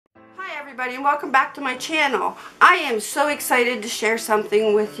everybody, and welcome back to my channel. I am so excited to share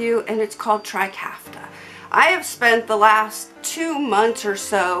something with you, and it's called Trikafta. I have spent the last 2 months or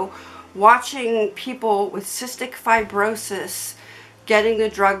so watching people with cystic fibrosis getting the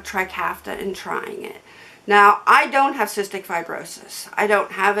drug Trikafta and trying it. Now, I don't have cystic fibrosis. I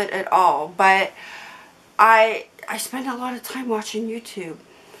don't have it at all, but I spend a lot of time watching YouTube.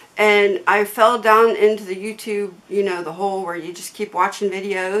 And I fell down into the YouTube, the hole where you just keep watching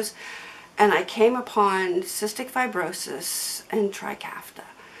videos. And I came upon cystic fibrosis and Trikafta.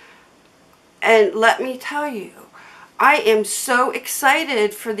 And let me tell you, I am so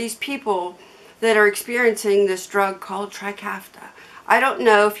excited for these people that are experiencing this drug called Trikafta. I don't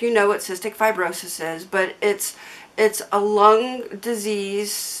know if you know what cystic fibrosis is, but it's a lung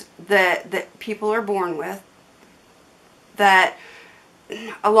disease that people are born with, that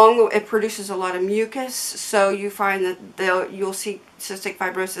it produces a lot of mucus, so you find that you'll see cystic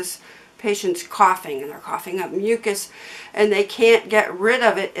fibrosis patients coughing, and they're coughing up mucus, and they can't get rid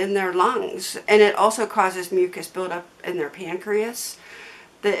of it in their lungs. And it also causes mucus buildup in their pancreas.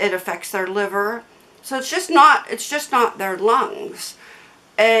 It affects their liver. So it's just not their lungs.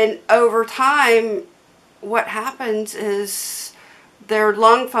 And over time, what happens is their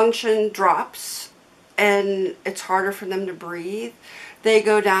lung function drops, and it's harder for them to breathe. They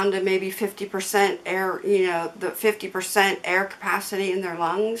go down to maybe 50% air, the 50% air capacity in their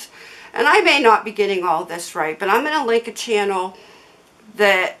lungs. And I may not be getting all this right, but I'm going to link a channel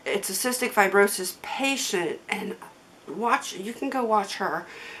that it's a cystic fibrosis patient, and you can go watch her.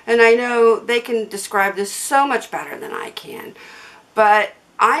 And I know they can describe this so much better than I can. But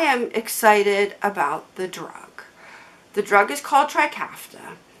I am excited about the drug. The drug is called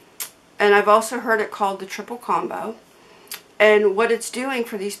Trikafta, and I've also heard it called the triple combo. And what it's doing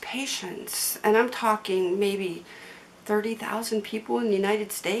for these patients, and I'm talking maybe 30,000 people in the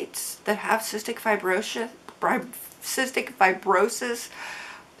United States that have cystic fibrosis.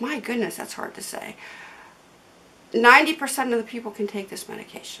 My goodness, that's hard to say. 90% of the people can take this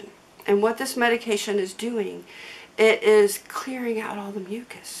medication. And what this medication is doing, it is clearing out all the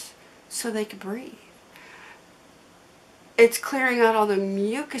mucus so they can breathe. It's clearing out all the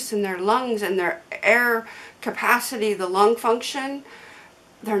mucus in their lungs and their air capacity, the lung function.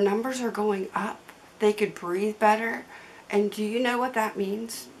 Their numbers are going up. They could breathe better. And do you know what that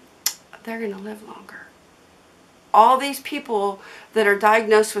means? They're going to live longer. All these people that are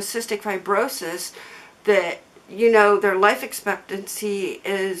diagnosed with cystic fibrosis, that, their life expectancy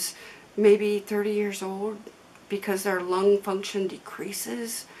is maybe 30 years old because their lung function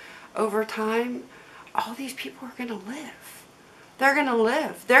decreases over time. All these people are going to live. They're going to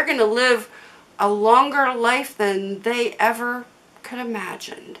live. They're going to live a longer life than they ever could have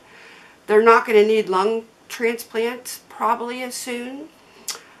imagined. They're not going to need lung transplants probably as soon.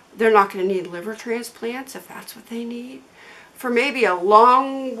 They're not going to need liver transplants if that's what they need for maybe a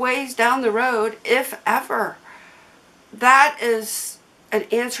long ways down the road, if ever. That is an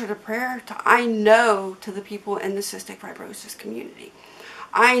answer to prayer I know to the people in the cystic fibrosis community.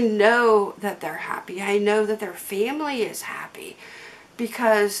 I know that they're happy. I know that their family is happy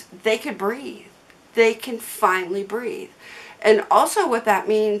because they could breathe. They can finally breathe. And also what that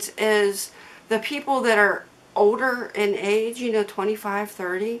means is the people that are older in age, 25,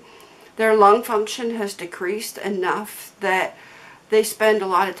 30, their lung function has decreased enough that they spend a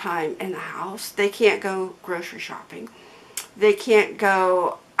lot of time in the house. They can't go grocery shopping. They can't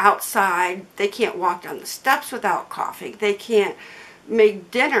go outside. They can't walk down the steps without coughing. They can't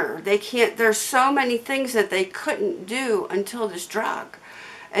make dinner. There's so many things that they couldn't do until this drug.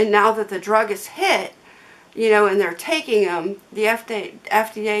 And now that the drug is hit, and they're taking them, the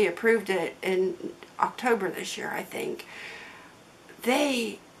FDA approved it in October this year, I think.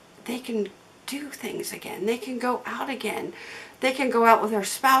 They can do things again. They can go out again. They can go out with their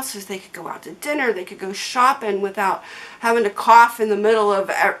spouses. They could go out to dinner. They could go shopping without having to cough in the middle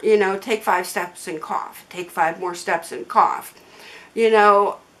of, take 5 steps and cough. Take 5 more steps and cough.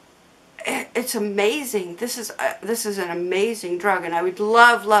 It's amazing. This is an amazing drug, and I would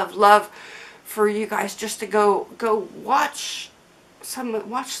love, love, love for you guys just to go watch some of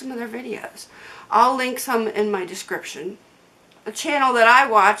their videos. I'll link some in my description. The channel that I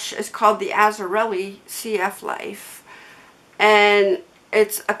watch is called the AZZARELLI CF Life, and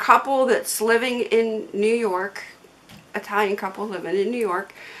it's a couple that's living in New York, Italian couple living in New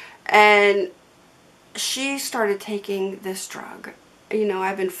York, and she started taking this drug.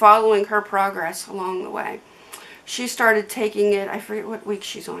 I've been following her progress along the way. She started taking it, I forget what week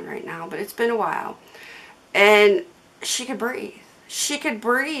she's on right now, but it's been a while. And she could breathe. She could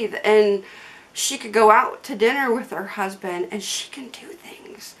breathe, and she could go out to dinner with her husband, and she can do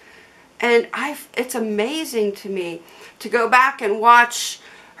things. And it's amazing to me to go back and watch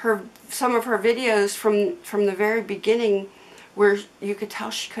some of her videos from the very beginning, where you could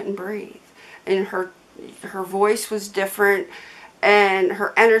tell she couldn't breathe, and her voice was different, and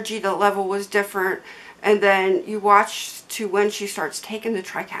her energy level was different. And then you watch to when she starts taking the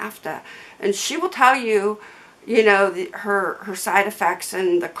Trikafta, and she will tell you, you know, her side effects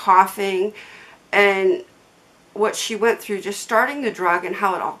and the coughing and what she went through just starting the drug, and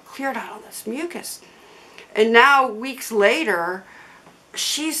how it all cleared out all this mucus. And now, weeks later,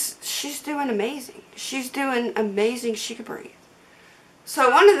 she's doing amazing. She's doing amazing. She could breathe. So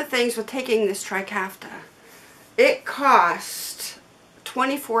one of the things with taking this Trikafta, it cost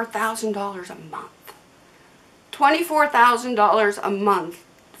 $24,000 a month. $24,000 a month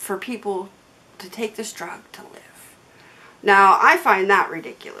for people to take this drug to live. Now, I find that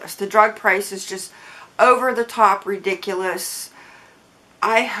ridiculous. The drug price is just over the top ridiculous.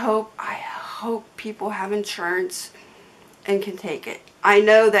 I hope people have insurance and can take it. I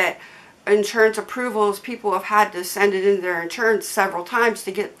know that insurance approvals, people have had to send it into their insurance several times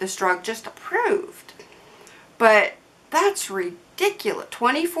to get this drug just approved. But that's ridiculous.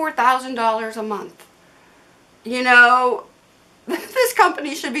 $24,000 a month. You know, this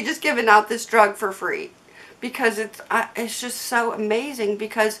company should be just giving out this drug for free, because it's just so amazing,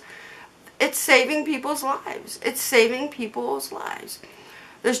 because it's saving people's lives. It's saving people's lives.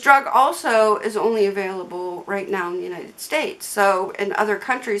 This drug also is only available right now in the United States. So in other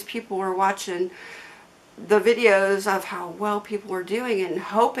countries, people were watching the videos of how well people are doing and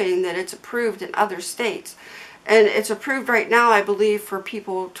hoping that it's approved in other states. And it's approved right now, I believe, for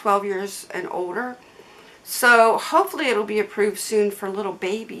people 12 years and older. So hopefully it'll be approved soon for little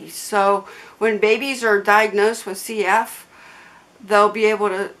babies. So when babies are diagnosed with CF, they'll be able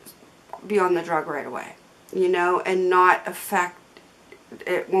to be on the drug right away, you know, and not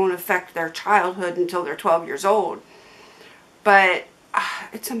it won't affect their childhood until they're 12 years old. But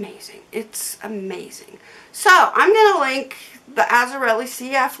it's amazing. It's amazing. So I'm going to link the AZZARELLI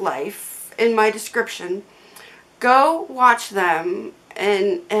CF Life in my description. Go watch them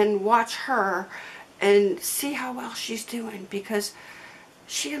and watch her and see how well she's doing, because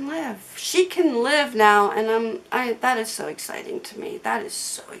she can live. She can live now, and that is so exciting to me. That is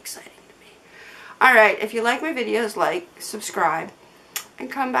so exciting to me. Alright, if you like my videos, like, subscribe,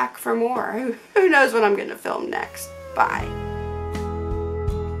 and come back for more. Who knows what I'm going to film next. Bye.